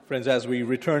Friends, as we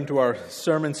return to our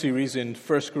sermon series in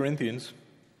 1 Corinthians,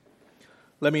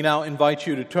 let me now invite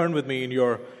you to turn with me in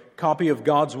your copy of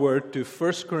God's Word to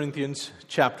 1 Corinthians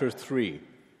chapter 3.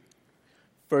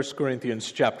 1 Corinthians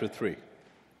chapter 3.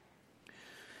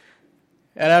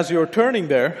 And as you're turning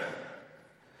there,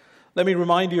 let me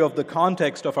remind you of the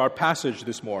context of our passage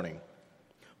this morning.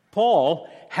 Paul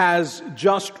has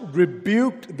just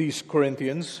rebuked these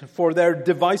Corinthians for their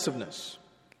divisiveness.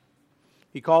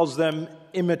 He calls them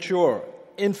immature,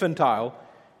 infantile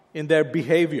in their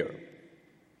behavior.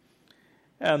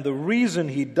 And the reason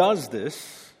he does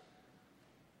this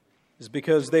is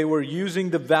because they were using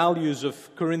the values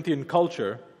of Corinthian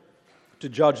culture to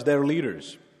judge their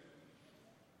leaders.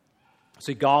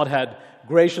 See, God had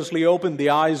graciously opened the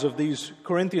eyes of these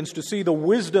Corinthians to see the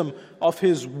wisdom of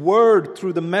His Word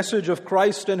through the message of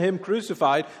Christ and Him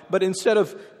crucified, but instead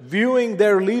of viewing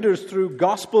their leaders through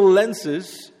gospel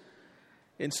lenses,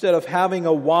 instead of having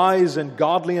a wise and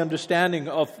godly understanding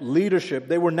of leadership,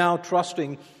 they were now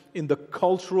trusting in the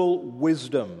cultural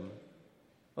wisdom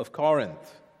of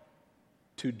Corinth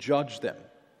to judge them,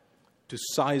 to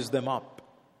size them up.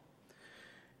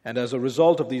 And as a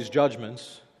result of these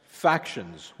judgments,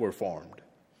 factions were formed.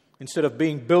 Instead of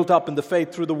being built up in the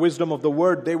faith through the wisdom of the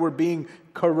Word, they were being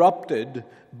corrupted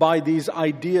by these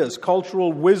ideas.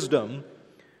 Cultural wisdom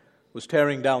was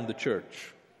tearing down the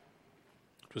church.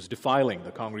 It was defiling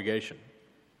the congregation.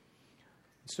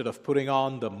 Instead of putting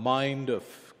on the mind of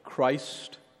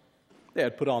Christ, they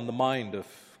had put on the mind of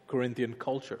Corinthian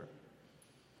culture.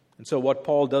 And so what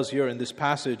Paul does here in this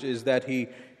passage is that he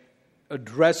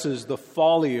addresses the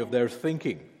folly of their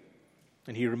thinking.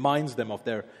 And he reminds them of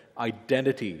their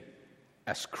identity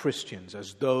as Christians,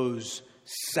 as those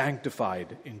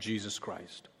sanctified in Jesus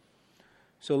Christ.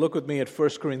 So look with me at 1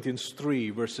 Corinthians 3,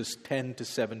 verses 10 to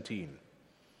 17.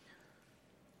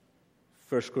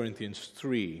 1 Corinthians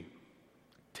 3,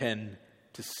 10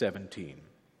 to 17.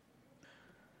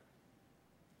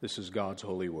 This is God's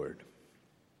holy word.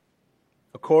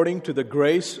 According to the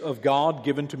grace of God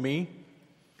given to me,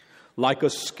 like a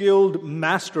skilled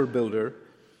master builder,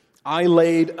 I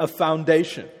laid a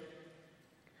foundation,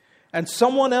 and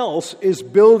someone else is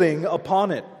building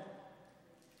upon it.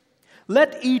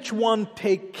 Let each one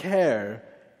take care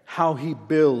how he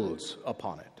builds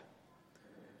upon it.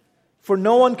 For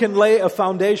no one can lay a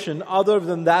foundation other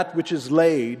than that which is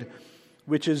laid,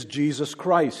 which is Jesus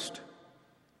Christ.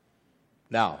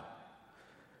 Now,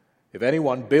 if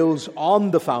anyone builds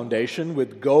on the foundation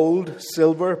with gold,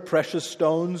 silver, precious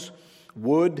stones,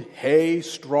 wood, hay,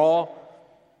 straw,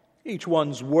 each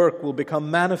one's work will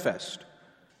become manifest.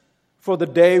 For the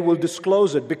day will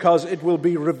disclose it, because it will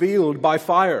be revealed by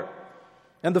fire.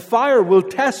 And the fire will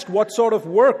test what sort of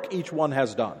work each one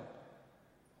has done.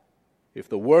 If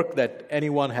the work that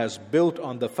anyone has built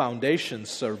on the foundation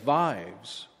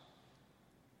survives,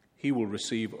 he will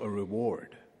receive a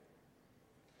reward.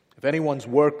 If anyone's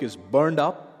work is burned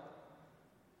up,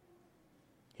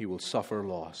 he will suffer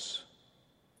loss,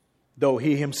 though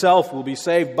he himself will be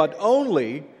saved, but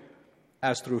only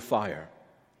as through fire.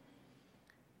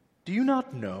 Do you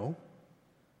not know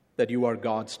that you are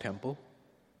God's temple,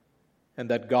 and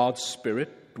that God's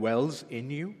Spirit dwells in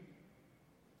you?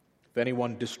 If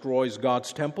anyone destroys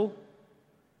God's temple,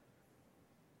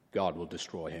 God will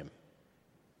destroy him.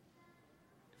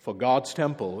 For God's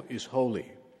temple is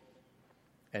holy,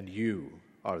 and you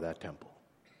are that temple.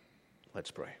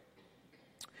 Let's pray.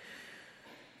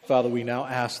 Father, we now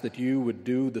ask that you would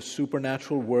do the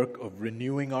supernatural work of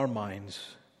renewing our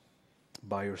minds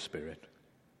by your Spirit.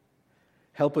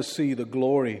 Help us see the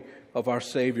glory of our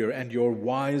Savior and your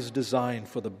wise design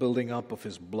for the building up of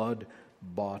His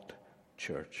blood-bought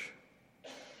church.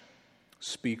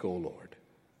 Speak, O Lord,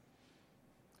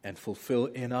 and fulfill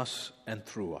in us and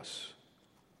through us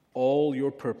all your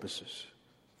purposes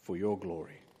for your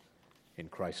glory. In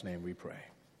Christ's name we pray.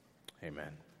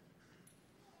 Amen.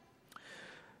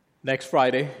 Next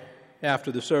Friday,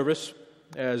 after the service,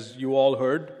 as you all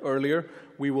heard earlier,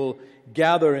 we will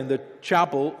gather in the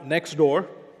chapel next door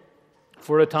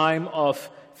for a time of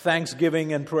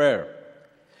thanksgiving and prayer.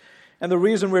 And the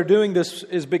reason we're doing this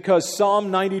is because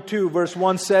Psalm 92 verse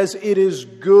 1 says, "It is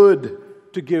good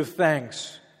to give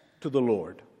thanks to the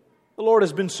Lord." The Lord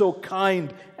has been so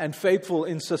kind and faithful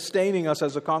in sustaining us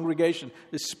as a congregation,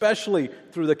 especially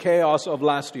through the chaos of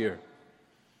last year.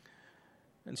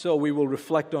 And so we will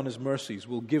reflect on His mercies,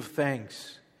 we'll give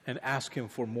thanks and ask Him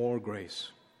for more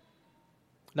grace.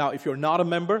 Now, if you're not a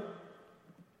member,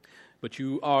 but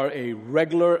you are a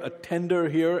regular attender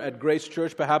here at Grace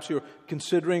Church, perhaps you're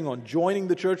considering on joining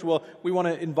the church, well, we want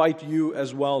to invite you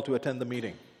as well to attend the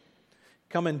meeting.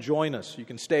 Come and join us. You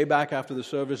can stay back after the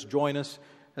service, join us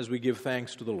as we give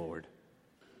thanks to the Lord.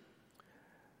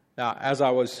 Now, as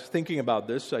I was thinking about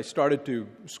this, I started to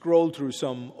scroll through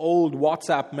some old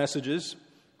WhatsApp messages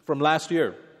from last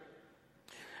year.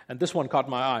 And this one caught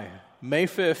my eye. May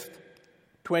 5th,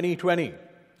 2020.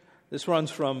 This runs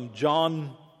from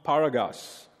John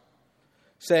Paragas,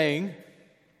 saying,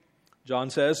 John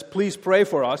says, "Please pray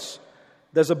for us.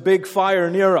 There's a big fire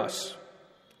near us."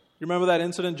 You remember that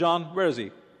incident, John? Where is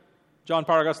he? John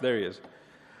Paragas, there he is.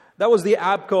 That was the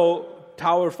Abco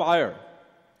Tower fire.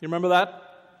 You remember that?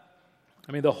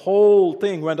 I mean, the whole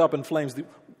thing went up in flames.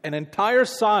 An entire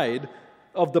side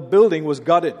of the building was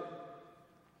gutted.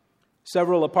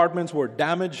 Several apartments were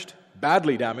damaged,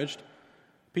 badly damaged.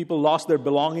 People lost their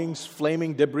belongings.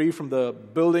 Flaming debris from the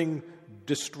building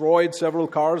destroyed several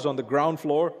cars on the ground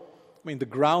floor. I mean, the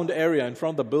ground area in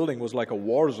front of the building was like a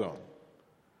war zone.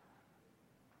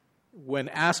 When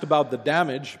asked about the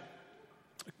damage,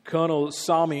 Colonel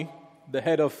Sami, the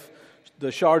head of the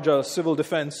Sharjah Civil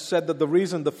Defense, said that the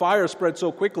reason the fire spread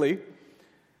so quickly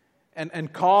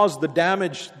and caused the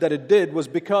damage that it did was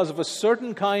because of a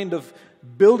certain kind of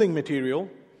building material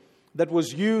that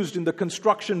was used in the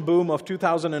construction boom of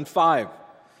 2005.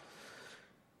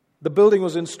 The building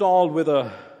was installed with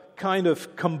a kind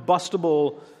of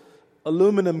combustible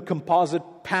aluminum composite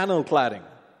panel cladding,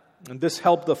 and this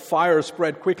helped the fire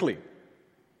spread quickly.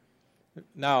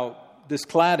 Now, this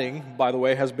cladding, by the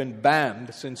way, has been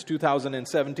banned since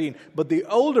 2017, but the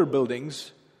older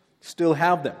buildings still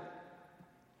have them.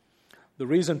 The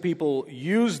reason people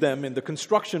use them in the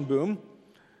construction boom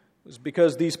was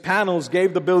because these panels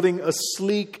gave the building a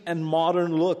sleek and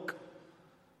modern look.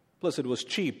 Plus, it was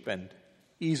cheap and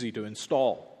easy to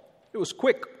install. It was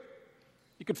quick.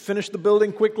 You could finish the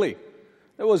building quickly.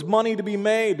 There was money to be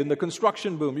made in the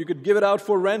construction boom. You could give it out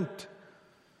for rent.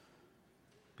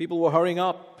 People were hurrying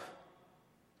up.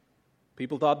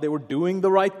 People thought they were doing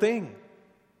the right thing.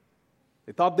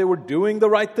 They thought they were doing the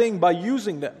right thing by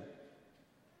using them.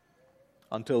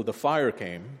 Until the fire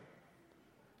came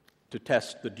to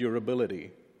test the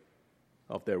durability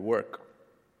of their work.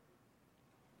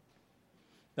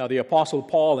 Now, the Apostle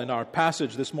Paul in our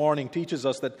passage this morning teaches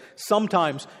us that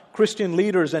sometimes Christian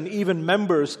leaders and even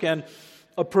members can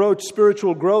approach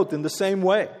spiritual growth in the same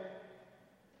way.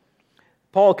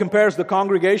 Paul compares the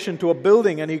congregation to a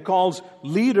building, and he calls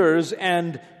leaders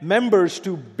and members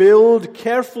to build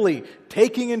carefully,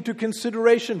 taking into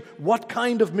consideration what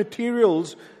kind of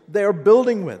materials they are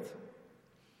building with.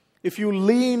 If you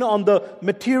lean on the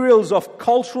materials of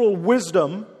cultural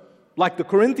wisdom, like the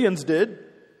Corinthians did,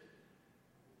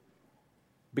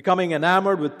 becoming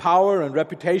enamored with power and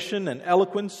reputation and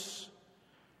eloquence,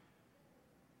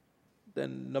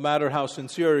 then no matter how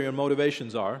sincere your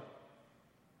motivations are,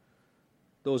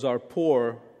 those are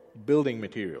poor building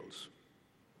materials.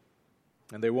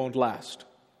 And they won't last.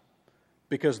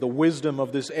 Because the wisdom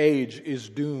of this age is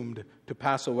doomed to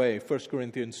pass away. 1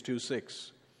 Corinthians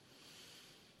 2:6.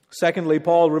 Secondly,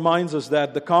 Paul reminds us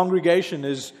that the congregation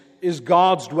is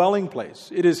God's dwelling place.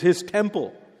 It is His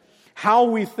temple. How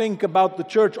we think about the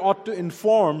church ought to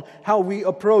inform how we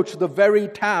approach the very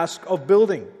task of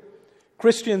building.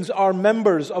 Christians are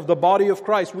members of the body of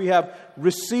Christ. We have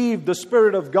received the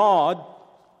Spirit of God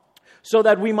so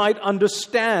that we might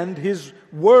understand His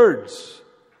words.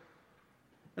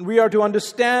 And we are to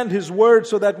understand His word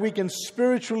so that we can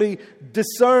spiritually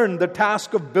discern the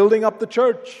task of building up the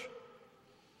church.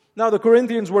 Now, the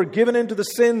Corinthians were given into the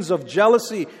sins of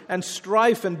jealousy and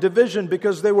strife and division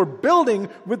because they were building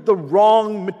with the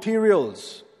wrong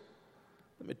materials,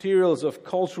 the materials of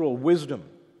cultural wisdom.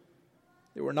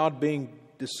 They were not being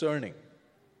discerning.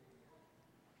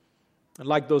 And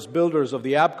like those builders of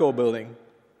the Abco building,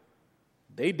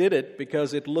 they did it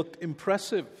because it looked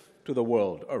impressive to the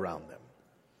world around them,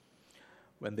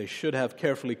 when they should have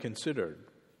carefully considered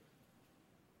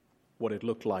what it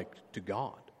looked like to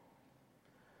God.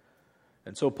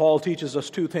 And so Paul teaches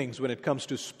us two things when it comes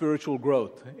to spiritual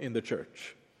growth in the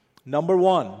church. Number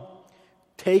one,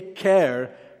 take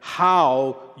care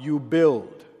how you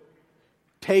build.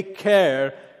 Take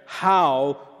care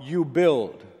how you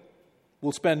build.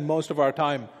 We'll spend most of our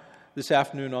time this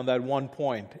afternoon on that one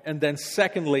point. And then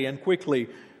secondly and quickly,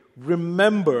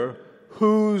 remember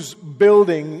whose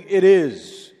building it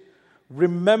is.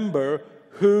 Remember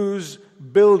whose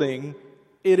building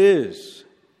it is.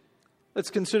 Let's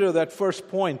consider that first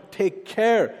point. Take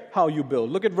care how you build.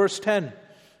 Look at verse 10.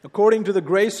 According to the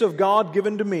grace of God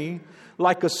given to me,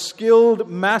 like a skilled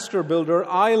master builder,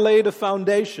 I laid a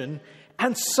foundation,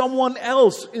 and someone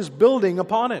else is building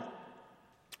upon it.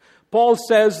 Paul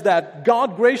says that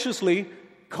God graciously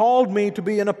called me to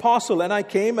be an apostle, and I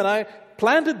came and I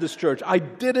planted this church. I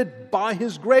did it by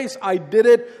His grace. I did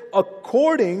it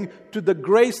according to the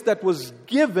grace that was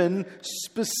given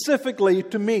specifically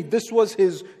to me. This was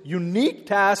His unique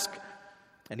task,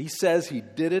 and He says He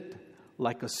did it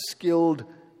like a skilled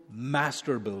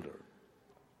master builder.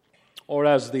 Or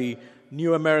as the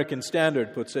New American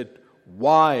Standard puts it,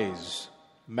 wise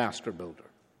master builder.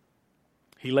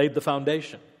 He laid the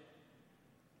foundation.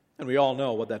 And we all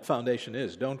know what that foundation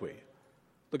is, don't we?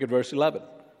 Look at verse 11.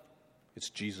 It's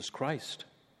Jesus Christ.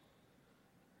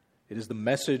 It is the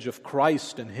message of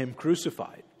Christ and Him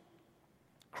crucified.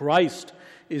 Christ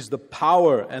is the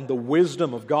power and the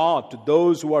wisdom of God to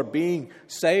those who are being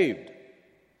saved.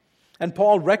 And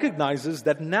Paul recognizes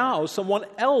that now someone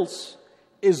else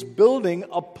is building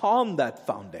upon that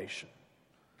foundation.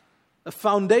 A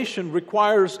foundation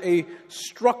requires a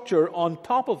structure on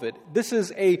top of it. This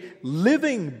is a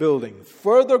living building.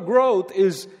 Further growth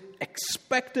is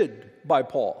expected by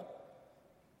Paul.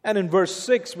 And in verse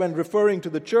 6, when referring to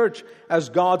the church as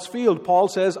God's field, Paul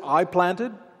says, I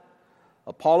planted,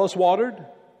 Apollos watered,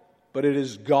 but it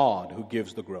is God who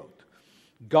gives the growth.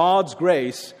 God's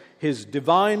grace, His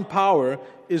divine power,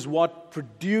 is what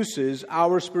produces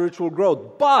our spiritual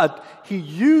growth. But He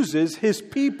uses His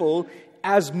people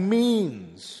as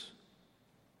means,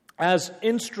 as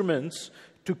instruments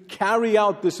to carry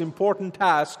out this important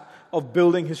task of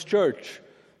building His church.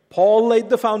 Paul laid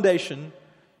the foundation,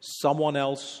 someone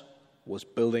else was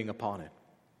building upon it.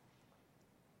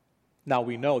 Now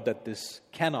we know that this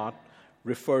cannot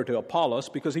refer to Apollos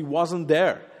because he wasn't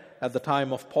there at the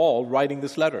time of Paul writing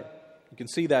this letter. You can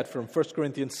see that from 1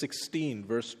 Corinthians 16,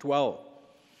 verse 12.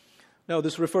 No,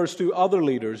 this refers to other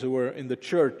leaders who were in the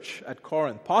church at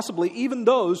Corinth, possibly even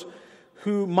those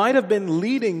who might have been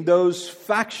leading those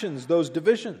factions, those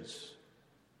divisions.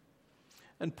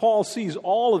 And Paul sees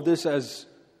all of this as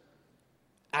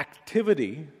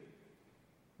activity,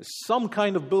 some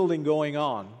kind of building going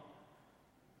on,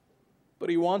 but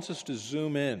he wants us to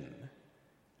zoom in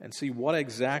and see what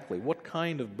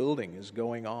kind of building is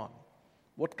going on,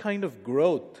 what kind of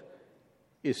growth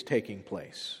is taking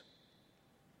place.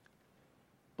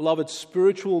 Beloved,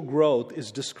 spiritual growth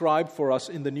is described for us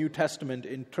in the New Testament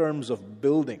in terms of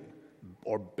building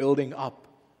or building up.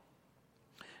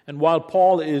 And while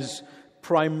Paul is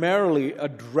primarily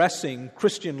addressing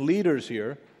Christian leaders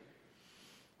here,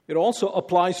 it also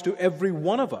applies to every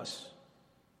one of us,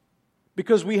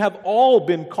 because we have all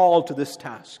been called to this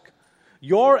task.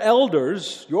 Your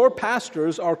elders, your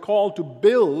pastors are called to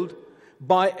build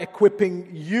by equipping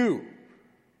you.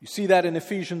 You see that in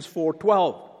Ephesians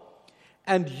 4:12.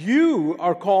 And you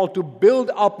are called to build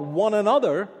up one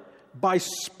another by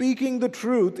speaking the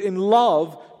truth in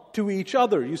love to each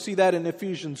other. You see that in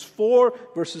Ephesians 4,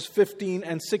 verses 15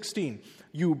 and 16.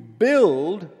 You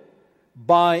build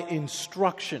by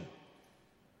instruction.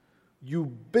 You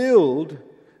build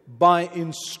by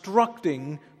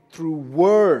instructing through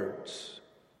words.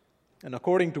 And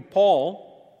according to Paul,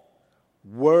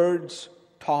 words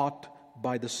taught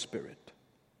by the Spirit.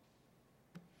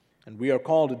 And we are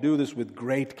called to do this with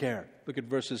great care. Look at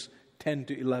verses 10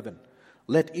 to 11.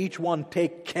 Let each one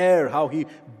take care how he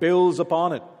builds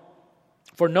upon it.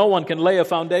 For no one can lay a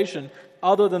foundation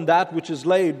other than that which is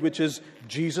laid, which is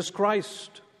Jesus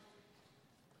Christ.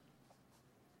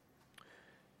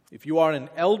 If you are an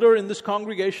elder in this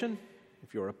congregation,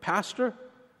 if you're a pastor,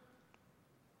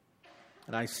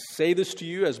 and I say this to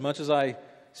you as much as I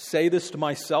say this to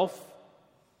myself,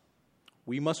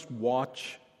 we must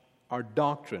watch our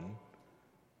doctrine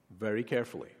very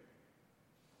carefully.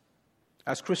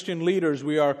 As Christian leaders,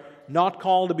 we are not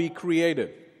called to be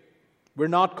creative. We're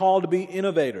not called to be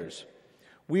innovators.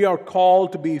 We are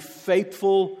called to be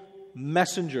faithful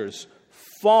messengers.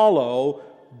 Follow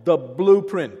the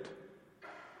blueprint.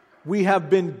 We have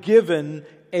been given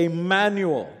a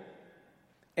manual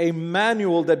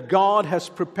that God has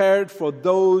prepared for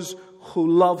those who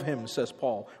love Him, says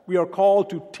Paul. We are called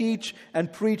to teach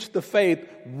and preach the faith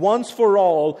once for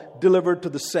all delivered to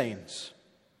the saints.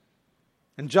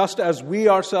 And just as we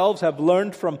ourselves have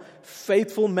learned from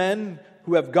faithful men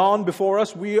who have gone before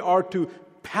us, we are to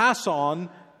pass on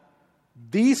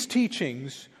these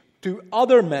teachings to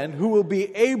other men who will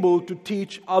be able to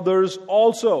teach others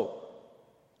also.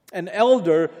 An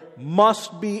elder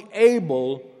must be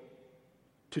able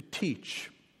to teach.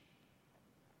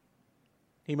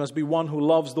 He must be one who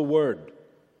loves the Word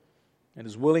and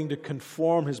is willing to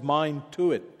conform his mind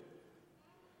to it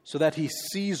so that he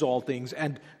sees all things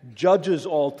and judges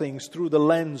all things through the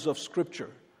lens of Scripture.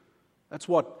 That's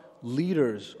what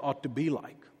leaders ought to be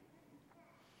like.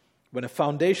 When a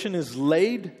foundation is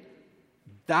laid,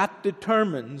 that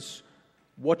determines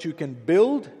what you can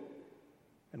build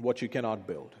and what you cannot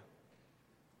build.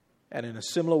 And in a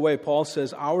similar way, Paul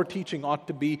says our teaching ought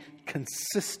to be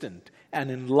consistent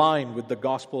and in line with the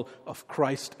gospel of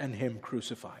Christ and Him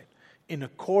crucified, in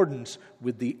accordance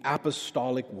with the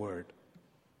apostolic word.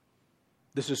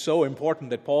 This is so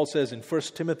important that Paul says in 1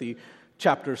 Timothy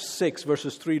chapter 6,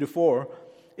 verses 3 to 4,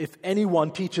 if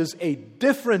anyone teaches a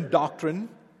different doctrine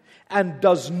and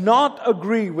does not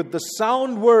agree with the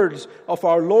sound words of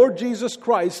our Lord Jesus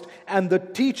Christ and the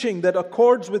teaching that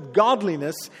accords with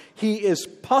godliness, he is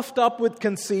puffed up with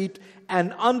conceit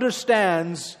and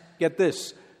understands, get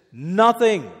this,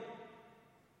 nothing.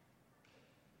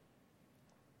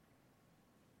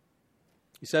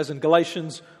 He says in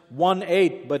Galatians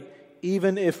 1:8, but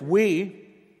even if we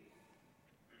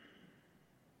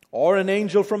or an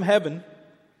angel from heaven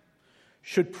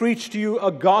should preach to you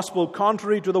a gospel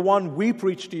contrary to the one we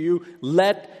preach to you,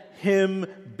 let him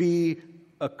be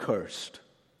accursed.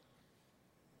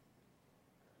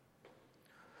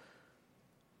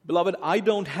 Beloved, I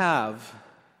don't have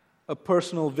a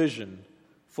personal vision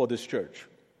for this church.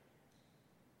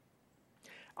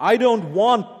 I don't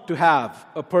want to have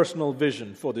a personal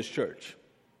vision for this church.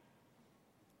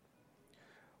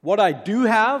 What I do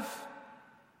have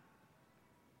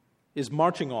is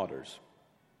marching orders.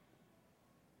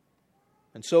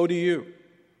 And so do you.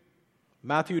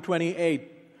 Matthew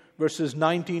 28, verses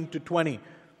 19 to 20.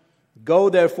 Go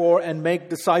therefore and make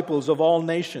disciples of all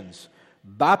nations,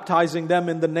 baptizing them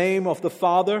in the name of the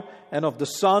Father and of the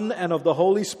Son and of the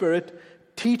Holy Spirit,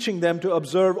 teaching them to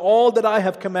observe all that I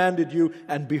have commanded you,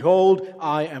 and behold,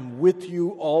 I am with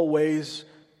you always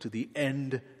to the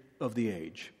end of the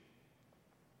age.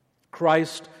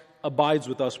 Christ abides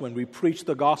with us when we preach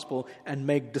the gospel and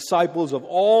make disciples of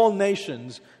all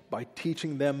nations by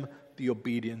teaching them the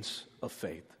obedience of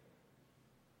faith.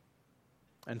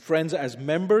 And friends, as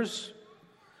members,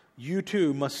 you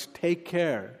too must take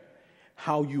care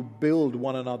how you build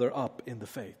one another up in the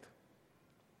faith.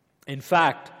 In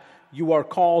fact, you are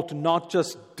called to not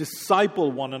just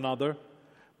disciple one another,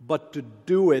 but to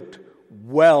do it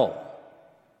well.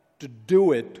 To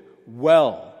do it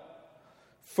well.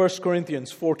 1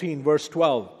 Corinthians 14, verse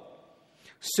 12.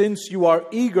 Since you are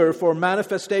eager for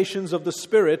manifestations of the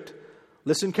Spirit,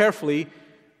 listen carefully,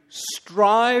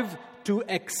 strive to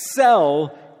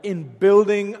excel in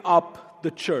building up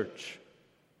the church.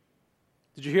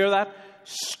 Did you hear that?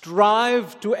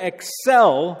 Strive to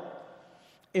excel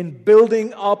in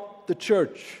building up the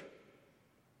church.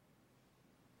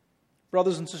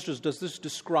 Brothers and sisters, does this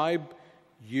describe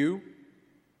you?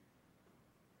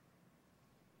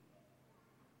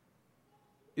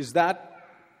 Is that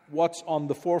what's on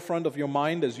the forefront of your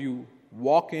mind as you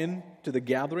walk in to the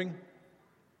gathering?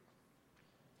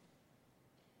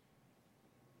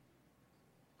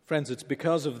 Friends, it's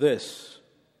because of this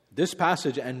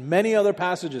passage and many other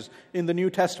passages in the New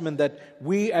Testament that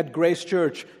we at Grace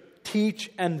Church teach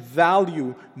and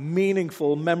value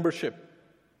meaningful membership.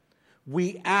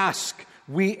 We ask,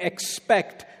 we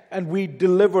expect, and we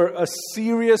deliver a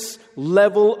serious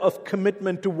level of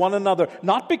commitment to one another,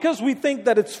 not because we think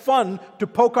that it's fun to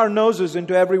poke our noses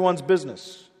into everyone's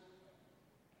business,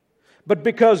 but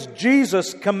because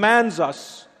Jesus commands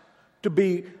us to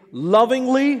be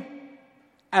lovingly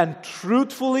and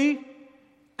truthfully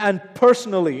and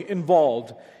personally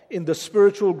involved in the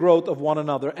spiritual growth of one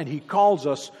another, and He calls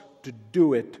us to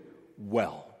do it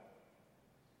well.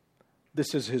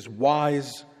 This is His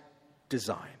wise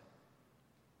design.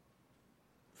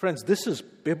 Friends, this is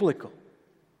biblical.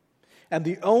 And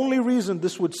the only reason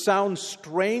this would sound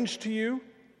strange to you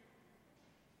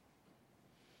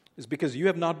is because you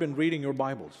have not been reading your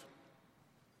Bibles.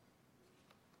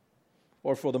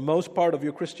 Or for the most part of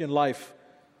your Christian life,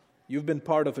 you've been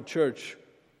part of a church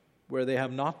where they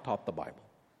have not taught the Bible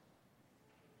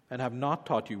and have not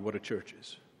taught you what a church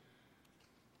is.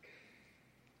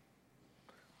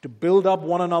 To build up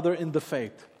one another in the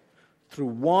faith through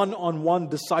one-on-one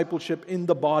discipleship in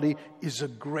the body is a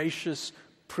gracious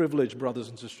privilege, brothers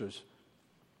and sisters.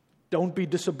 Don't be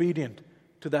disobedient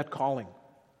to that calling.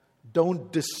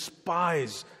 Don't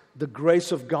despise the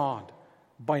grace of God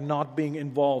by not being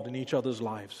involved in each other's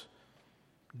lives.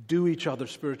 Do each other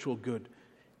spiritual good.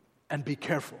 And be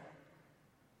careful.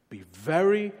 Be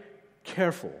very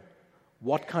careful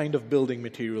what kind of building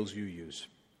materials you use.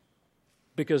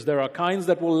 Because there are kinds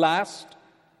that will last,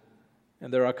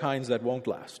 and there are kinds that won't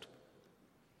last.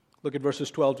 Look at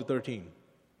verses 12 to 13.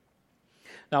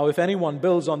 Now, if anyone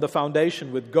builds on the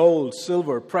foundation with gold,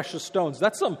 silver, precious stones,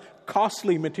 that's some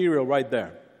costly material right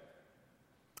there.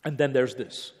 And then there's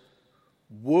this: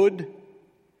 wood,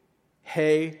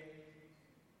 hay,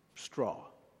 straw.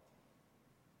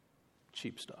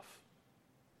 Cheap stuff.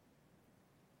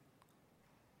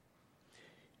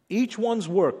 each one's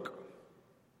work,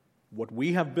 what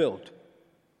we have built,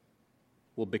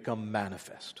 will become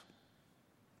manifest.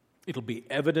 It'll be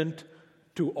evident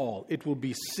to all. It will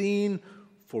be seen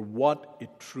for what it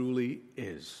truly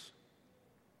is.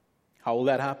 How will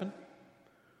that happen?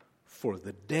 For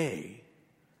the day,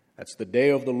 that's the day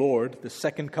of the Lord, the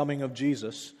second coming of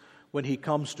Jesus, when He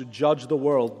comes to judge the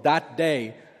world, that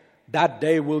day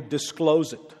will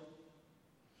disclose it.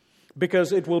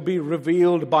 Because it will be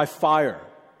revealed by fire.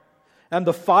 And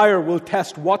the fire will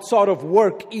test what sort of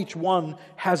work each one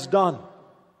has done.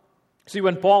 See,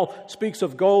 when Paul speaks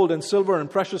of gold and silver and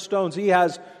precious stones, he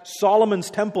has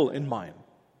Solomon's temple in mind.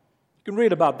 You can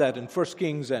read about that in 1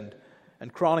 Kings and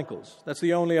Chronicles. That's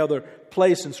the only other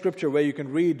place in Scripture where you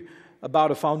can read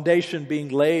about a foundation being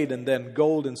laid and then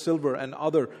gold and silver and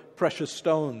other precious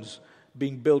stones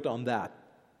being built on that.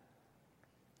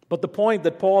 But the point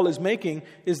that Paul is making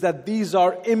is that these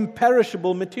are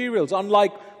imperishable materials,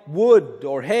 unlike wood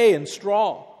or hay and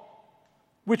straw,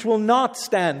 which will not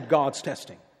stand God's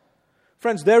testing.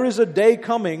 Friends, there is a day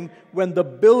coming when the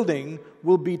building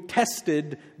will be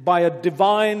tested by a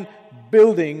divine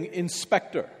building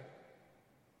inspector.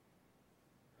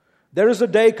 There is a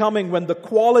day coming when the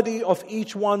quality of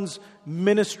each one's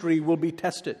ministry will be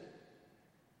tested.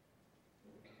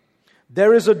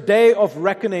 There is a day of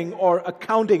reckoning or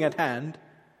accounting at hand,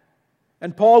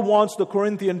 and Paul wants the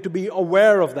Corinthian to be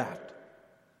aware of that.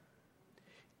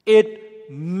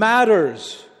 It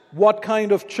matters what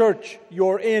kind of church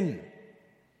you're in.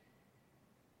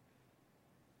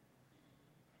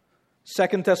 2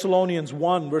 Thessalonians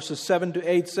 1 verses 7 to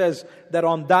 8 says that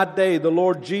on that day the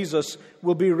Lord Jesus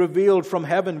will be revealed from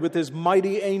heaven with His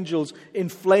mighty angels in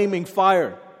flaming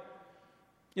fire.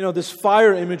 You know, this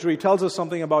fire imagery tells us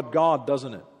something about God,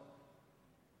 doesn't it?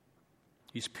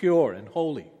 He's pure and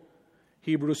holy.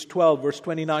 Hebrews 12 verse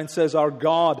 29 says our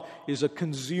God is a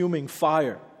consuming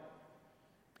fire.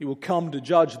 He will come to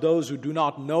judge those who do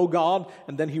not know God,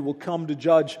 and then He will come to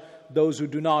judge those who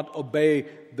do not obey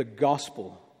the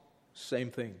gospel.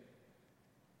 Same thing.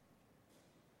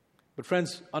 But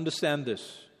friends, understand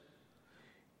this.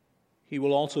 He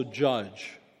will also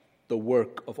judge the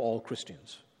work of all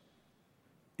Christians,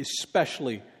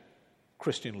 especially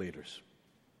Christian leaders.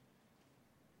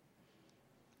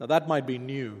 Now that might be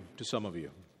new to some of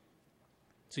you.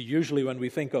 See, usually when we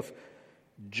think of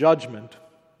judgment,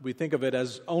 we think of it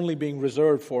as only being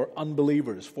reserved for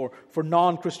unbelievers, for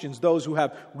non-Christians, those who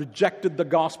have rejected the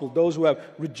gospel, those who have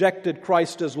rejected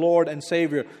Christ as Lord and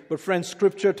Savior. But friends,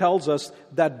 Scripture tells us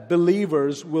that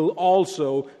believers will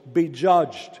also be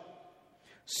judged.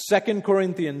 2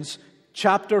 Corinthians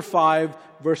chapter 5,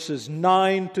 verses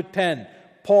 9 to 10.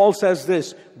 Paul says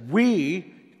this,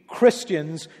 we,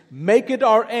 Christians, make it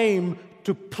our aim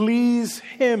to please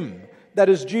Him, that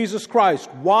is Jesus Christ.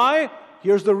 Why?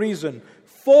 Here's the reason.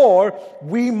 For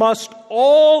we must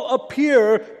all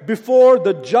appear before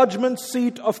the judgment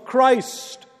seat of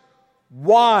Christ.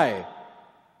 Why?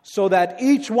 So that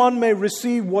each one may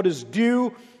receive what is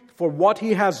due for what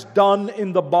he has done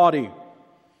in the body,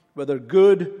 whether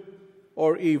good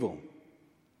or evil.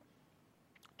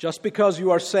 Just because you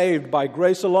are saved by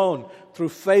grace alone, through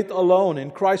faith alone,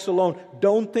 in Christ alone,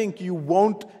 don't think you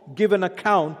won't give an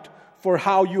account for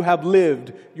how you have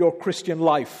lived your Christian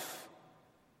life.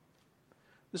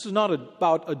 This is not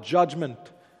about a judgment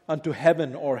unto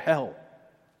heaven or hell.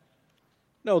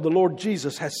 No, the Lord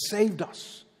Jesus has saved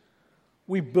us.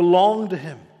 We belong to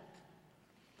Him.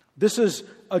 This is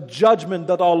a judgment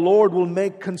that our Lord will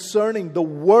make concerning the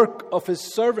work of His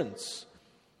servants.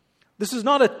 This is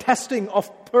not a testing of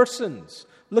persons.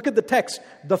 Look at the text.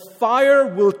 The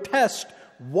fire will test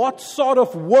what sort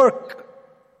of work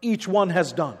each one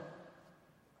has done.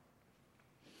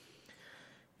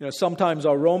 You know, sometimes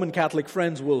our Roman Catholic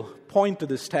friends will point to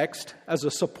this text as a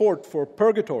support for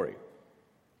purgatory.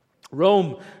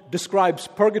 Rome describes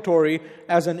purgatory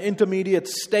as an intermediate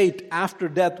state after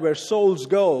death where souls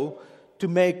go to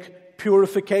make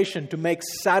purification, to make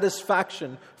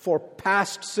satisfaction for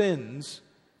past sins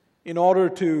in order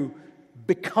to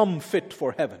become fit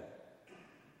for heaven.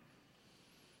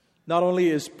 Not only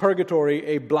is purgatory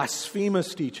a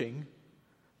blasphemous teaching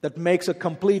that makes a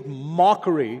complete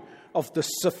mockery of the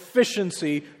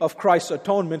sufficiency of Christ's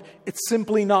atonement, it's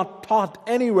simply not taught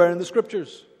anywhere in the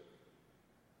Scriptures.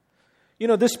 You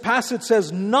know, this passage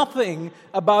says nothing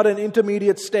about an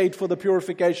intermediate state for the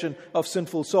purification of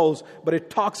sinful souls, but it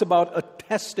talks about a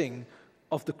testing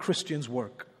of the Christian's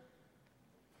work.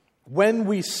 When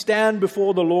we stand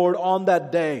before the Lord on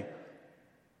that day,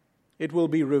 it will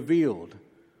be revealed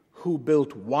who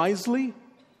built wisely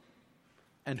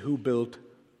and who built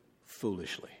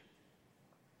foolishly.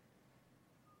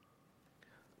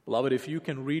 Beloved, if you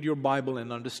can read your Bible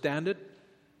and understand it,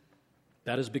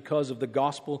 that is because of the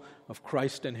gospel of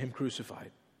Christ and Him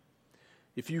crucified.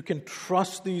 If you can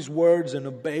trust these words and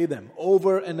obey them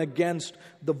over and against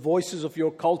the voices of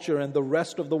your culture and the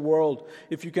rest of the world,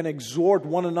 if you can exhort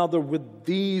one another with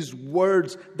these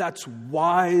words, that's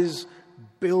wise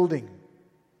building.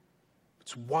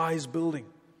 It's wise building.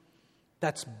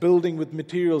 That's building with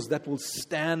materials that will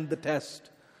stand the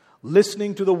test.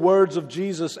 Listening to the words of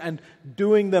Jesus and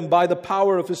doing them by the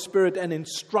power of His Spirit and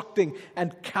instructing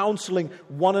and counseling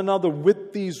one another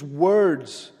with these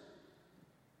words.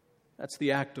 That's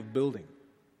the act of building.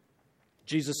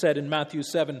 Jesus said in Matthew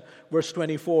 7, verse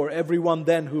 24, "Everyone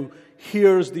then who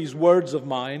hears these words of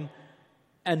mine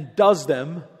and does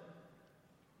them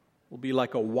will be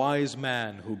like a wise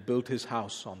man who built his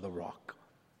house on the rock."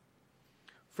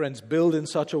 Friends, build in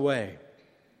such a way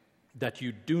that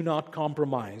you do not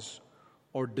compromise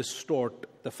or distort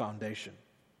the foundation.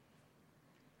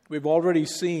 We've already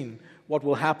seen what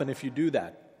will happen if you do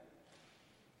that.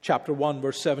 Chapter 1,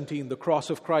 verse 17, the cross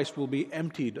of Christ will be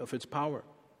emptied of its power.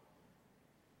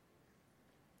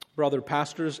 Brother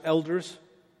pastors, elders,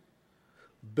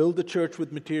 build the church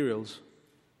with materials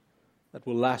that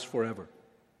will last forever.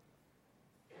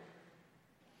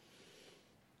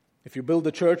 If you build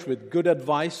the church with good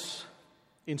advice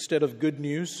instead of good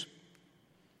news,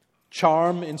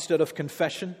 charm instead of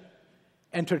confession,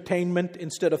 entertainment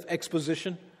instead of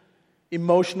exposition,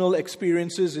 emotional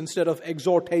experiences instead of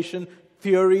exhortation,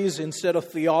 theories instead of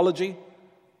theology, it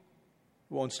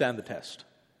won't stand the test.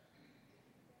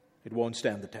 It won't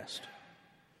stand the test.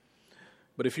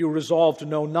 But if you resolve to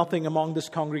know nothing among this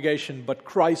congregation but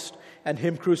Christ and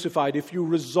Him crucified, if you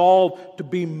resolve to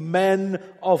be men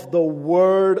of the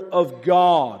Word of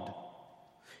God,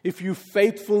 if you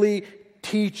faithfully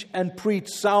teach and preach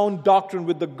sound doctrine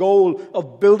with the goal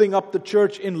of building up the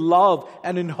church in love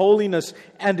and in holiness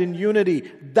and in unity,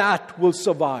 that will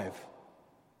survive.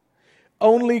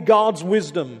 Only God's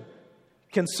wisdom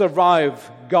can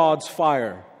survive God's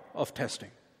fire of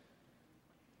testing.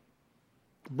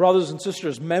 Brothers and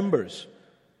sisters, members,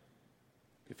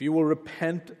 if you will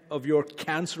repent of your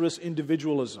cancerous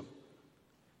individualism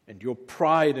and your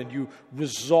pride, and you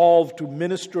resolve to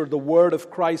minister the word of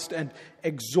Christ and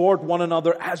exhort one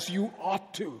another as you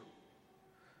ought to,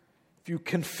 if you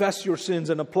confess your sins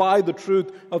and apply the truth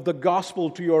of the gospel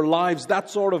to your lives, that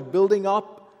sort of building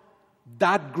up,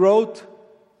 that growth,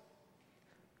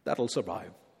 that'll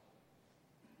survive.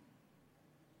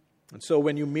 And so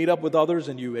when you meet up with others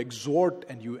and you exhort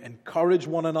and you encourage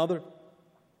one another,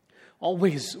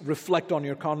 always reflect on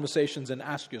your conversations and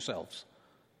ask yourselves,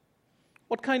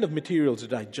 what kind of materials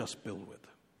did I just build with?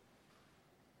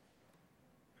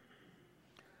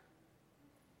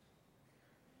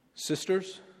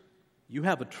 Sisters, you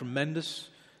have a tremendous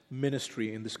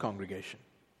ministry in this congregation,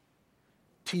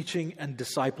 teaching and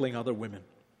discipling other women.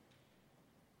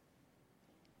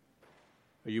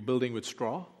 Are you building with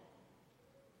straw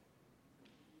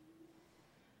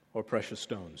or precious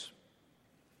stones?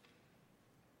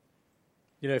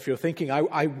 You know, if you're thinking,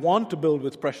 I want to build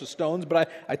with precious stones,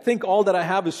 but I think all that I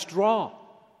have is straw.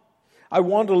 I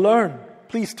want to learn.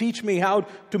 Please teach me how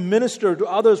to minister to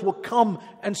others. Will come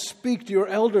and speak to your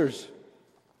elders.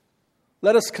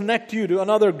 Let us connect you to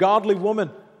another godly woman.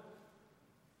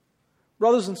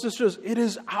 Brothers and sisters, it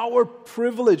is our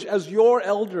privilege as your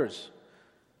elders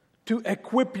to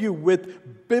equip you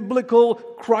with biblical,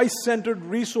 Christ-centered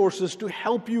resources to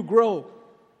help you grow.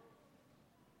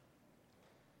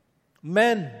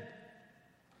 Men,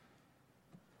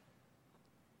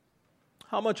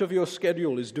 how much of your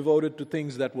schedule is devoted to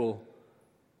things that will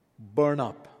burn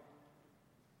up?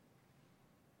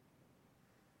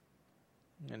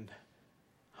 And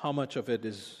how much of it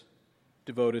is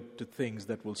devoted to things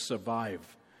that will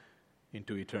survive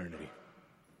into eternity?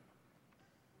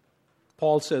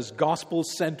 Paul says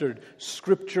gospel-centered,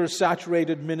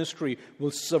 scripture-saturated ministry will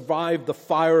survive the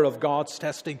fire of God's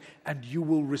testing, and you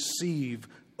will receive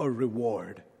a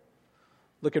reward.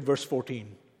 Look at verse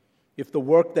 14. If the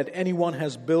work that anyone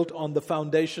has built on the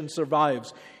foundation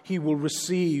survives, he will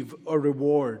receive a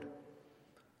reward.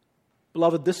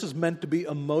 Beloved, this is meant to be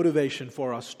a motivation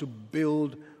for us to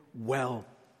build well.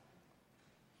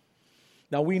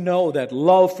 Now we know that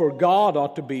love for God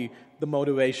ought to be the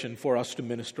motivation for us to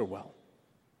minister well.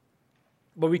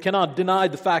 But we cannot deny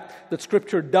the fact that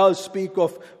Scripture does speak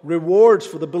of rewards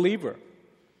for the believer.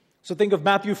 So think of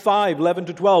Matthew 5, 11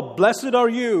 to 12. Blessed are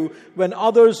you when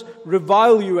others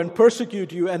revile you and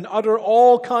persecute you and utter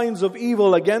all kinds of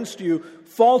evil against you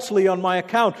falsely on my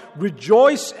account.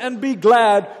 Rejoice and be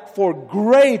glad, for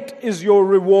great is your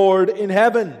reward in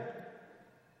heaven.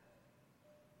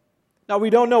 Now, we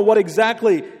don't know what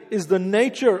exactly is the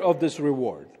nature of this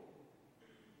reward.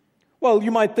 Well,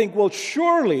 you might think, well,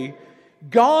 surely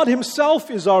God Himself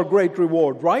is our great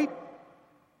reward, right?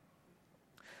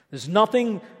 There's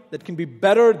nothing that can be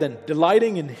better than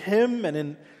delighting in Him and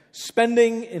in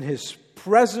spending in His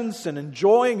presence and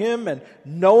enjoying Him and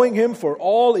knowing Him for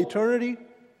all eternity.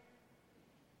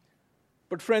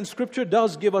 But friends, Scripture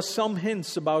does give us some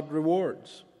hints about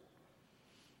rewards.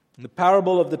 In the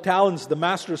parable of the talents, the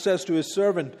master says to his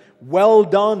servant, "Well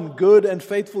done, good and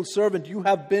faithful servant. You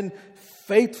have been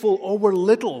faithful over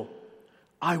little.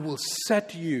 I will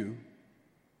set you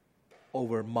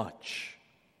over much."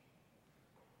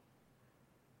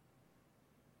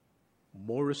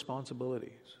 More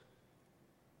responsibilities.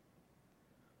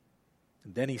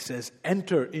 And then he says,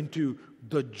 "Enter into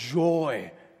the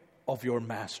joy of your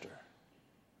master."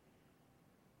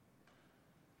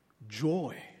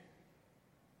 Joy.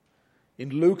 In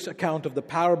Luke's account of the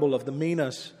parable of the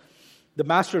minas, the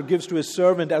master gives to his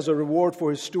servant as a reward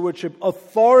for his stewardship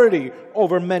authority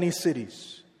over many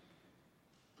cities.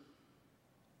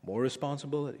 More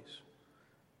responsibilities.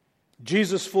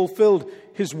 Jesus fulfilled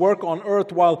His work on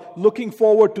earth while looking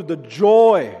forward to the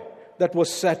joy that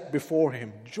was set before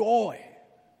Him. Joy.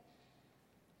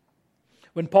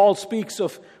 When Paul speaks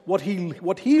of what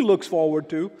he looks forward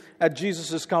to at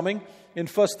Jesus' coming, in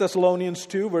 1 Thessalonians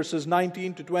 2, verses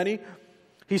 19 to 20,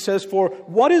 he says, "For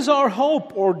what is our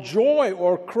hope or joy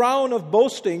or crown of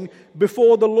boasting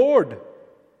before the Lord?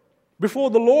 Before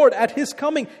the Lord at His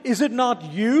coming, is it not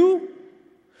you?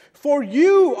 For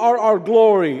you are our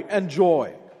glory and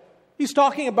joy." He's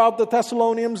talking about the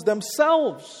Thessalonians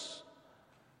themselves.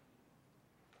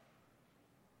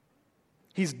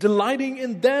 He's delighting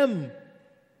in them,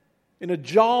 in a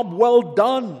job well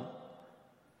done.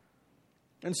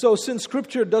 And so, since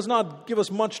Scripture does not give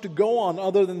us much to go on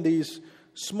other than these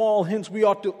small hints, we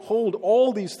ought to hold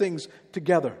all these things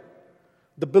together.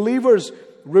 The believer's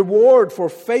reward for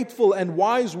faithful and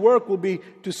wise work will be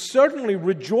to certainly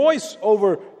rejoice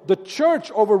over the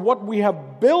church, over what we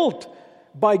have built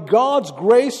by God's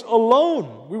grace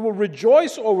alone. We will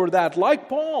rejoice over that, like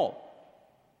Paul.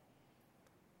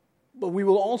 But we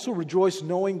will also rejoice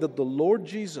knowing that the Lord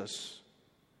Jesus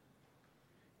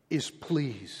is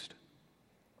pleased.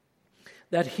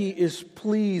 That He is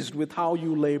pleased with how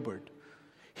you labored.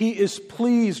 He is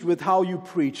pleased with how you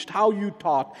preached, how you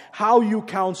taught, how you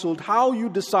counseled, how you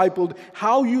discipled,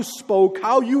 how you spoke,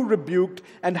 how you rebuked,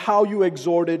 and how you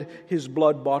exhorted His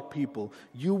blood-bought people.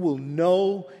 You will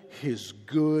know His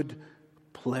good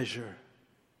pleasure.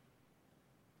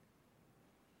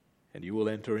 And you will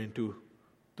enter into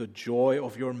the joy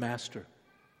of your master.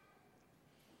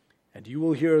 And you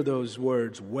will hear those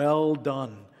words, "Well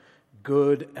done,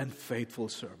 good and faithful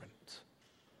servant."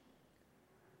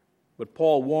 But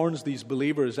Paul warns these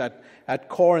believers at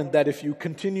Corinth that if you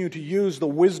continue to use the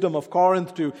wisdom of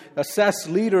Corinth to assess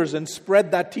leaders and spread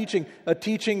that teaching, a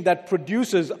teaching that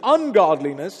produces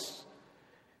ungodliness,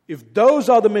 if those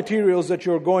are the materials that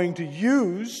you're going to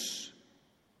use,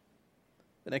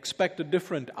 then expect a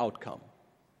different outcome.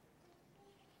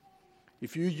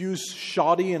 If you use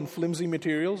shoddy and flimsy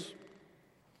materials,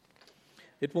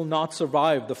 it will not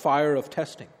survive the fire of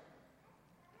testing.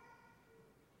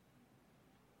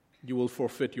 You will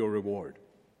forfeit your reward.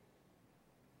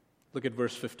 Look at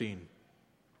verse 15.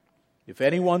 If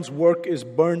anyone's work is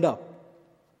burned up,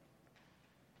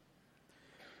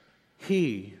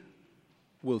 he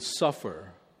will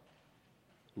suffer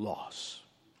loss,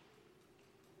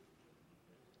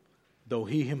 though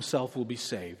he himself will be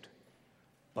saved,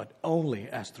 but only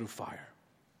as through fire.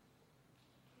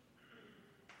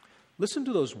 Listen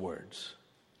to those words.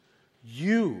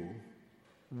 You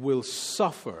will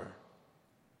suffer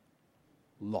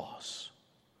loss.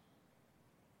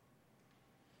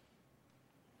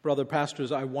 Brother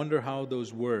pastors, I wonder how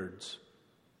those words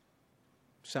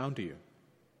sound to you.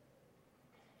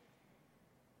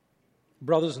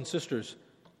 Brothers and sisters,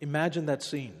 imagine that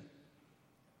scene.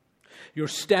 You're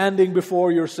standing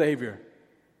before your Savior,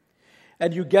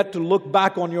 and you get to look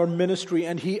back on your ministry,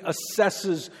 and He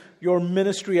assesses your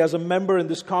ministry as a member in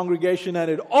this congregation, and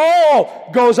it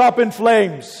all goes up in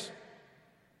flames.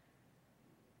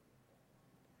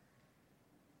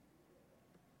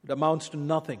 It amounts to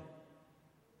nothing.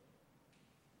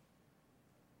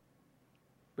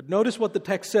 But notice what the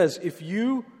text says. If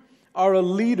you are a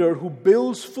leader who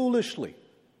builds foolishly,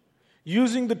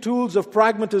 using the tools of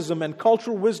pragmatism and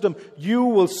cultural wisdom, you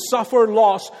will suffer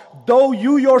loss, though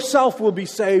you yourself will be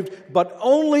saved, but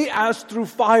only as through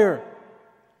fire.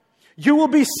 You will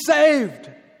be saved.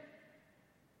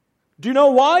 Do you know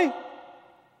why?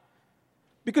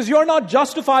 Because you're not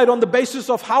justified on the basis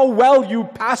of how well you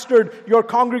pastored your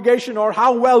congregation or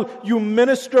how well you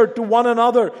ministered to one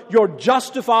another. You're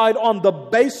justified on the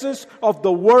basis of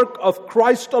the work of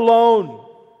Christ alone.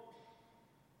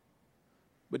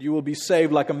 But you will be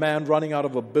saved like a man running out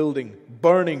of a building,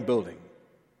 burning building.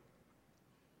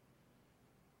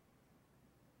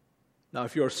 Now,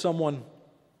 if you're someone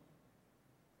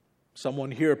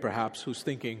here perhaps who's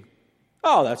thinking,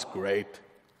 oh, that's great.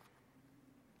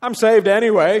 I'm saved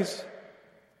anyways.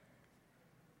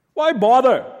 Why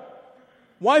bother?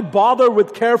 Why bother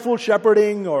with careful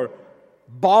shepherding or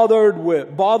bother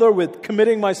with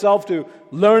committing myself to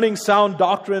learning sound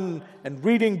doctrine and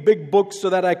reading big books so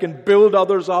that I can build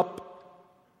others up?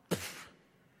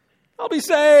 I'll be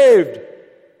saved.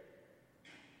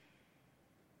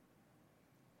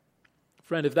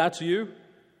 Friend, if that's you,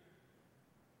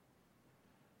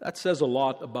 that says a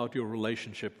lot about your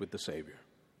relationship with the Savior.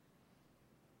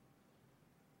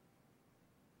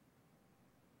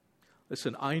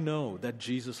 Listen, I know that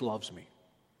Jesus loves me.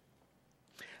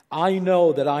 I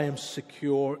know that I am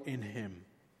secure in Him.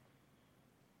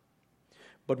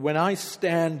 But when I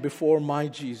stand before my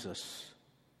Jesus,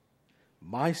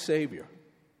 my Savior,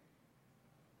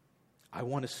 I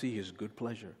want to see His good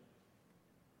pleasure.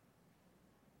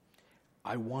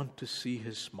 I want to see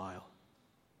His smile.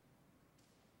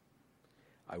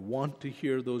 I want to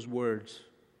hear those words,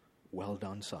 "Well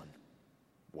done, son.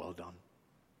 Well done."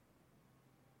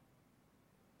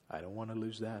 I don't want to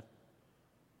lose that.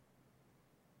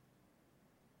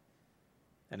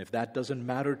 And if that doesn't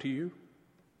matter to you,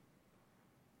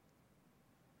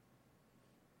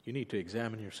 you need to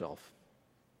examine yourself.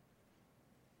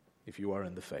 If you are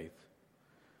in the faith,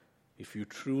 if you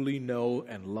truly know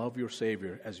and love your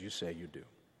Savior as you say you do.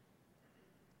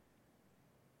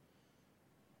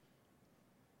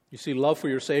 You see, love for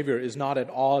your Savior is not at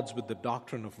odds with the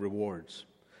doctrine of rewards.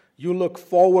 You look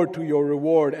forward to your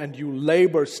reward and you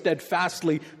labor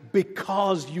steadfastly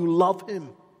because you love Him.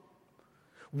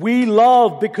 We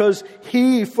love because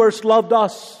He first loved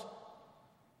us.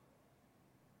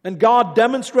 And God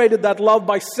demonstrated that love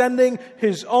by sending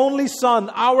His only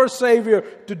Son, our Savior,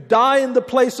 to die in the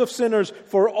place of sinners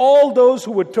for all those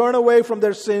who would turn away from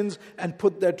their sins and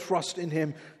put their trust in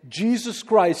Him. Jesus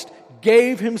Christ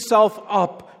gave Himself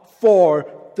up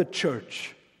for the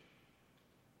church.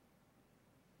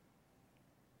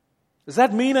 Does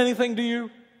that mean anything to you?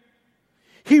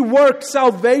 He worked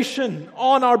salvation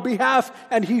on our behalf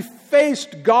and He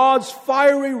faced God's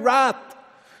fiery wrath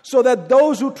so that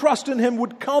those who trust in Him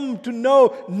would come to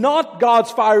know not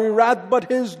God's fiery wrath but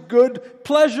His good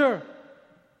pleasure.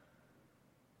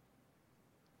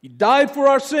 He died for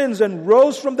our sins and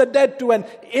rose from the dead to an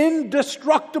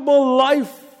indestructible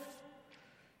life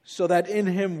so that in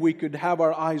Him we could have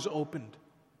our eyes opened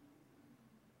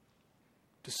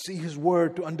to see His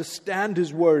Word, to understand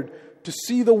His Word, to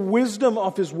see the wisdom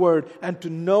of His Word, and to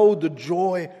know the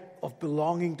joy of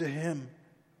belonging to Him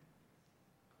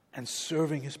and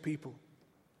serving His people.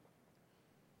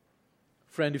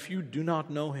 Friend, if you do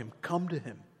not know Him, come to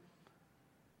Him.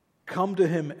 Come to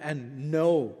Him and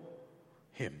know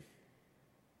Him.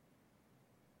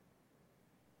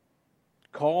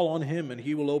 Call on Him and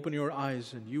He will open your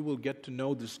eyes and you will get to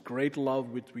know this great love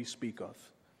which we speak of.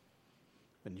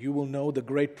 And you will know the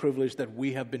great privilege that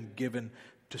we have been given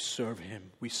to serve Him.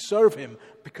 We serve Him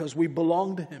because we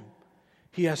belong to Him.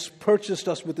 He has purchased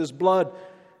us with His blood.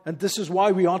 And this is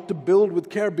why we ought to build with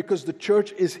care, because the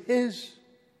church is His.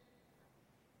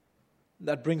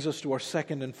 That brings us to our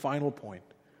second and final point.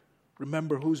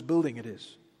 Remember whose building it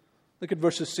is. Look at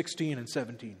verses 16 and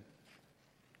 17.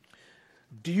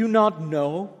 Do you not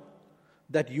know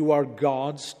that you are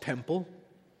God's temple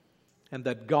and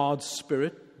that God's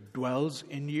Spirit dwells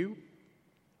in you?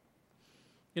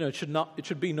 You know, it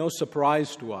should be no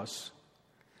surprise to us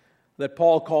that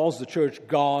Paul calls the church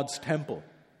God's temple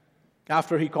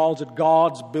after he calls it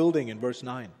God's building in verse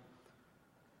 9.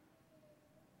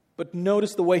 But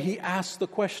notice the way he asks the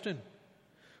question.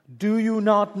 Do you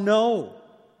not know?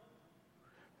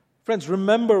 Friends,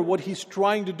 remember what he's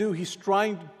trying to do. He's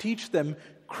trying to teach them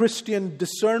Christian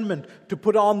discernment, to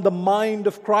put on the mind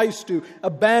of Christ, to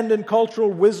abandon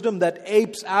cultural wisdom that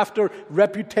apes after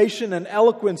reputation and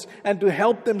eloquence, and to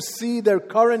help them see their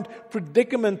current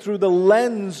predicament through the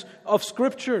lens of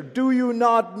Scripture. Do you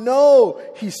not know,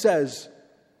 he says.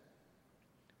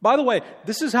 By the way,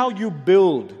 this is how you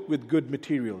build with good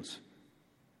materials.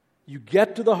 You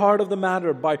get to the heart of the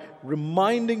matter by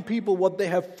reminding people what they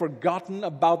have forgotten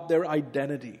about their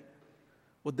identity,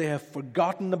 what they have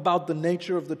forgotten about the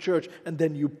nature of the church, and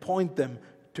then you point them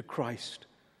to Christ.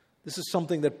 This is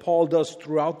something that Paul does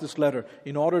throughout this letter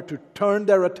in order to turn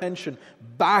their attention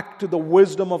back to the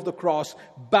wisdom of the cross,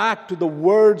 back to the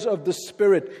words of the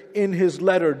Spirit in his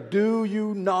letter. Do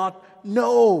you not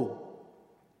know?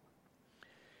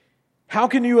 How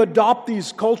can you adopt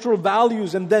these cultural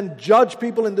values and then judge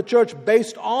people in the church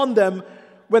based on them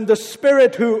when the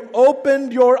Spirit who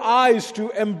opened your eyes to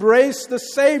embrace the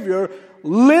Savior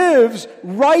lives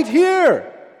right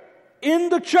here in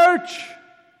the church?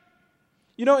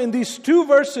 You know, in these two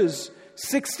verses,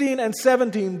 16 and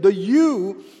 17, the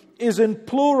you is in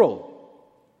plural.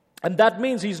 And that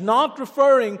means he's not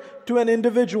referring to an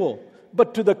individual,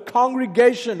 but to the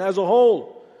congregation as a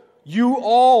whole. You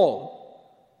all.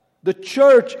 The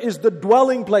church is the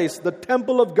dwelling place, the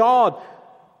temple of God.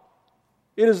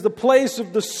 It is the place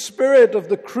of the Spirit of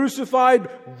the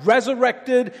crucified,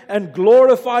 resurrected, and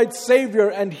glorified Savior,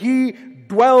 and He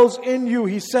dwells in you,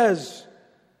 he says.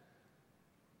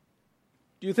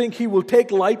 Do you think He will take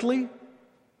lightly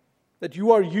that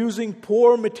you are using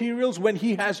poor materials when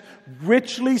He has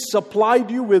richly supplied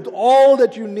you with all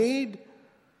that you need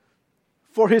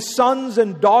for His sons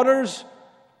and daughters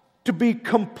to be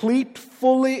complete,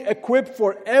 fully equipped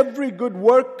for every good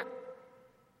work?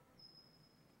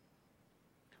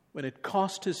 When it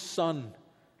cost His Son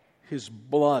His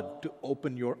blood to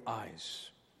open your eyes.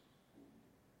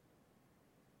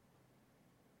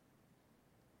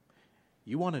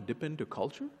 You want to dip into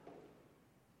culture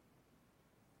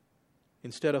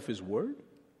instead of His Word?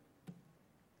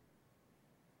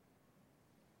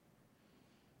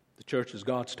 The church is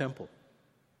God's temple.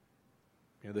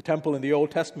 You know, the temple in the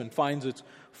Old Testament finds its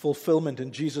fulfillment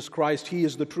in Jesus Christ. He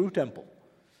is the true temple.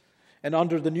 And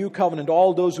under the new covenant,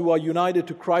 all those who are united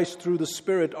to Christ through the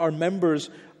Spirit are members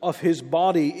of His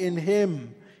body. In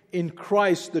Him, in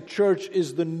Christ, the church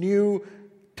is the new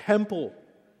temple,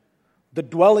 the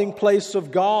dwelling place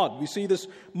of God. We see this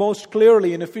most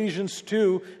clearly in Ephesians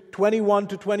 2, 21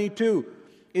 to 22.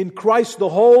 In Christ, the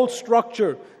whole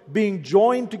structure, being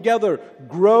joined together,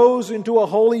 grows into a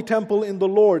holy temple in the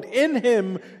Lord. In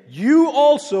Him, you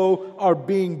also are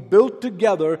being built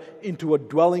together into a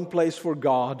dwelling place for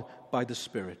God by the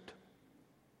Spirit.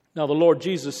 Now, the Lord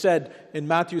Jesus said in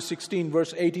Matthew 16,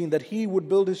 verse 18, that He would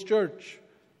build His church.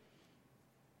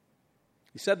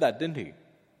 He said that, didn't He?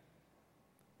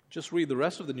 Just read the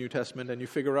rest of the New Testament and you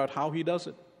figure out how He does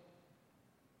it.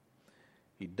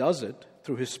 He does it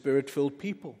through His Spirit-filled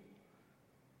people.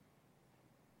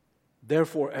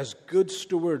 Therefore, as good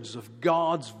stewards of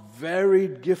God's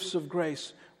varied gifts of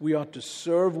grace, we ought to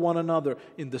serve one another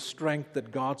in the strength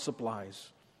that God supplies.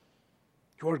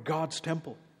 You are God's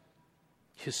temple.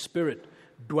 His Spirit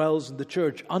dwells in the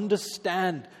church.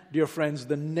 Understand, dear friends,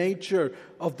 the nature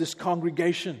of this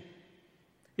congregation.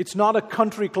 It's not a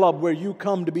country club where you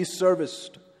come to be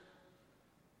serviced.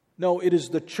 No, it is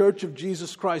the church of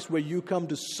Jesus Christ where you come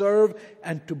to serve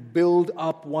and to build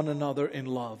up one another in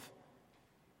love.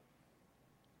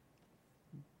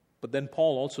 But then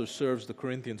Paul also serves the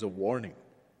Corinthians a warning.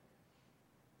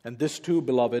 And this too,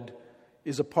 beloved,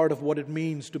 is a part of what it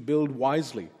means to build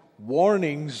wisely.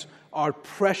 Warnings are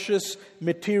precious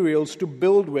materials to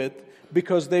build with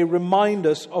because they remind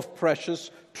us of precious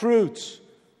truths.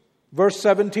 Verse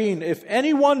 17, if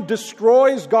anyone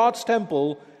destroys God's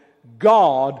temple,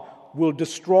 God will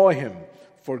destroy him.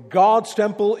 For God's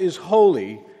temple is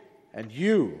holy, and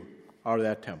you are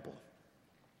that temple.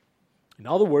 In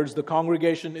other words, the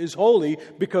congregation is holy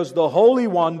because the Holy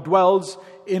One dwells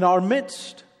in our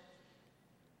midst.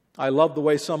 I love the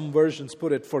way some versions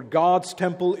put it. For God's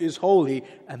temple is holy,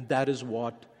 and that is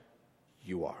what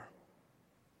you are.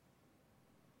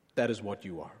 That is what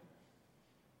you are.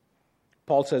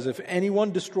 Paul says, if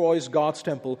anyone destroys God's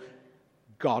temple,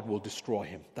 God will destroy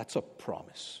him. That's a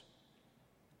promise.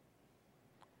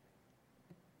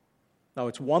 Now,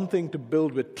 it's one thing to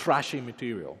build with trashy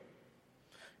material.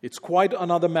 It's quite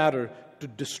another matter to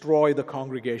destroy the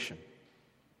congregation.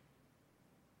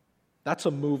 That's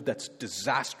a move that's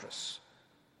disastrous.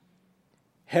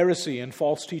 Heresy and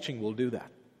false teaching will do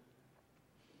that.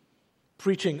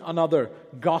 Preaching another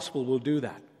gospel will do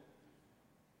that.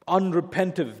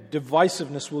 Unrepentive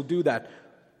divisiveness will do that.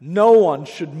 No one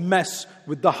should mess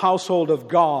with the household of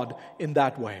God in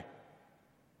that way.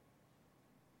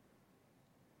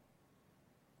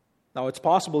 Now, it's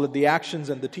possible that the actions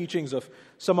and the teachings of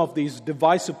some of these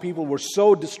divisive people were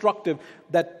so destructive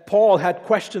that Paul had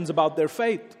questions about their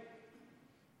faith.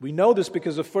 We know this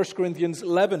because of 1 Corinthians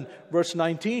 11, verse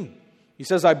 19. He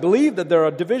says, I believe that there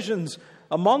are divisions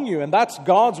among you, and that's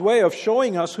God's way of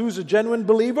showing us who's a genuine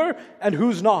believer and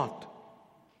who's not.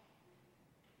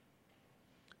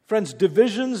 Friends,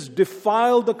 divisions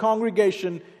defile the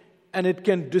congregation and it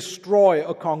can destroy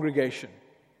a congregation.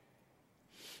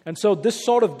 And so this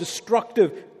sort of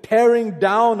destructive tearing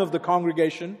down of the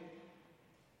congregation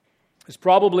is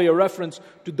probably a reference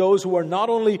to those who are not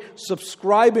only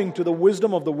subscribing to the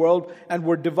wisdom of the world and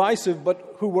were divisive,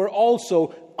 but who were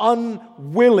also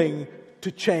unwilling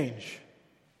to change.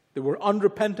 They were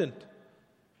unrepentant.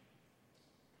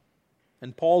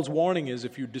 And Paul's warning is,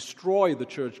 if you destroy the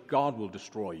church, God will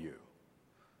destroy you.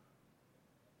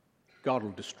 God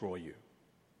will destroy you.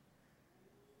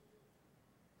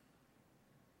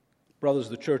 Brothers,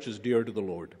 the church is dear to the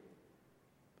Lord.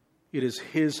 It is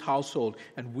His household,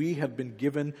 and we have been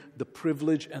given the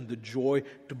privilege and the joy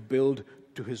to build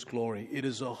to His glory. It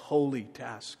is a holy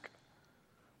task.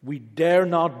 We dare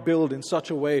not build in such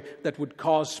a way that would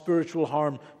cause spiritual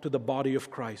harm to the body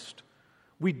of Christ.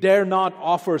 We dare not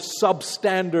offer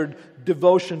substandard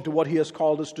devotion to what He has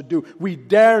called us to do. We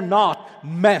dare not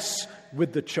mess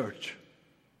with the church.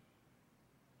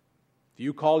 If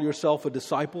you call yourself a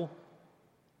disciple,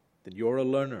 then you're a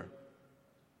learner.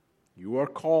 You are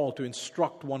called to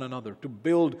instruct one another, to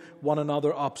build one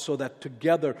another up so that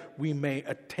together we may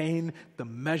attain the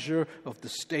measure of the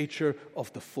stature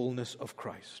of the fullness of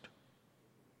Christ.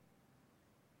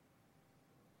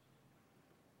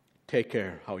 Take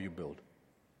care how you build.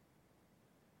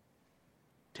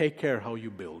 Take care how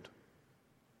you build,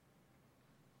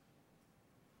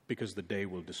 because the day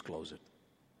will disclose it.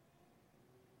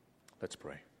 Let's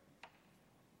pray.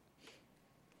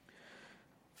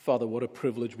 Father, what a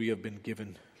privilege we have been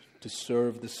given to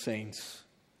serve the saints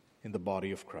in the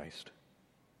body of Christ.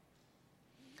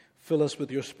 Fill us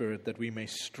with your Spirit that we may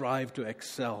strive to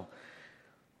excel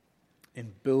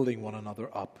in building one another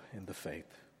up in the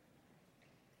faith.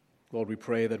 Lord, we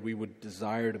pray that we would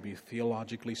desire to be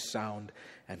theologically sound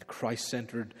and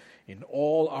Christ-centered in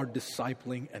all our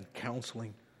discipling and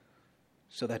counseling,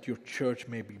 so that your church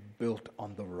may be built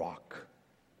on the rock.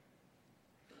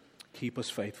 Keep us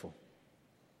faithful.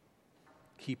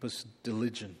 Keep us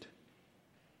diligent,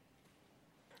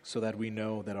 so that we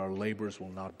know that our labors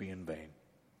will not be in vain.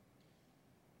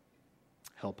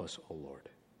 Help us, O Lord.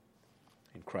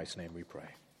 In Christ's name we pray.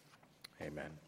 Amen.